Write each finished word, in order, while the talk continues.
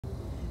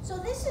So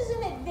this is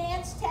an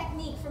advanced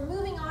technique for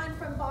moving on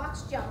from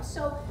box jumps.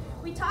 So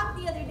we talked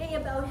the other day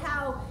about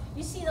how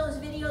you see those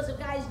videos of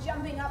guys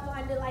jumping up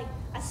onto like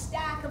a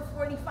stack of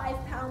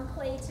 45-pound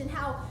plates, and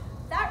how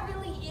that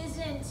really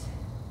isn't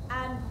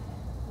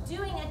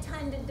doing a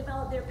ton to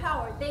develop their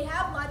power. They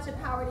have lots of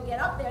power to get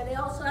up there. They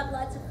also have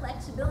lots of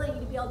flexibility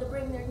to be able to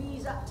bring their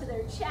knees up to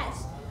their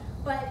chest,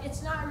 but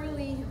it's not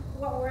really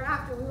what we're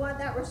after. We want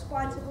that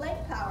responsive leg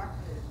power.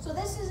 So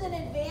this is an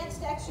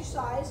advanced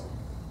exercise.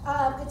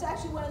 It's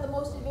actually one of the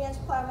most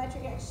advanced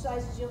plyometric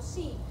exercises you'll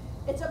see.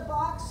 It's a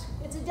box,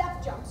 it's a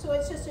depth jump, so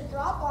it's just a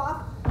drop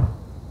off,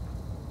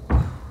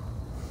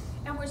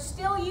 and we're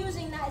still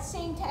using that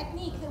same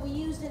technique that we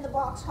used in the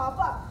box hop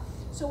up.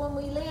 So when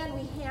we land,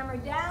 we hammer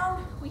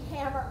down, we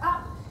hammer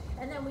up,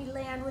 and then we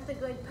land with a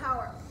good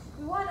power.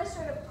 We want to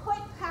sort of put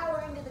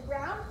power into the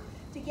ground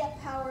to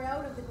get power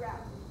out of the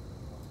ground.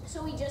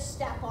 So we just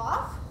step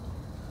off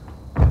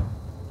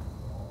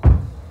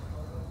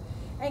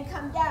and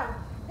come down.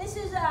 This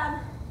is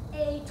a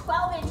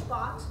 12-inch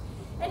box,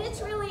 and it's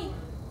really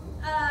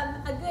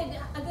a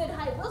good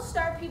height. We'll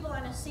start people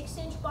on a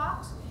 6-inch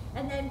box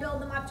and then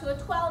build them up to a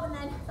 12, and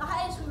then the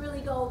highest we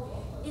really go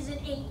is an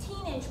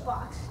 18-inch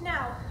box.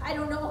 Now, I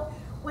don't know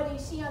what you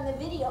see on the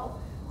video.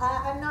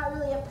 I'm not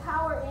really a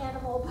power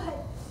animal,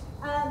 but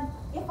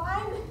if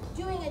I'm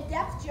doing a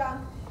depth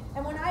jump,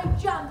 and when I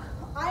jump,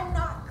 I'm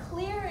not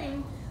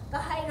clearing the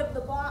height of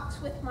the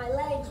box with my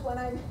legs when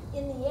I'm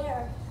in the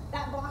air,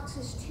 that box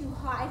is too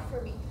high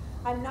for me.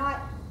 I'm not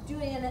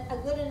doing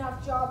a good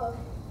enough job of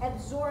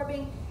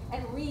absorbing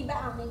and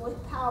rebounding with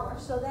power.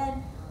 So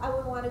then I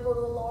would want to go to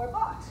a lower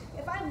box.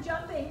 If I'm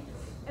jumping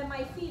and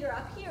my feet are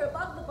up here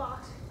above the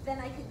box, then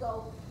I could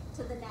go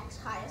to the next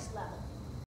highest level.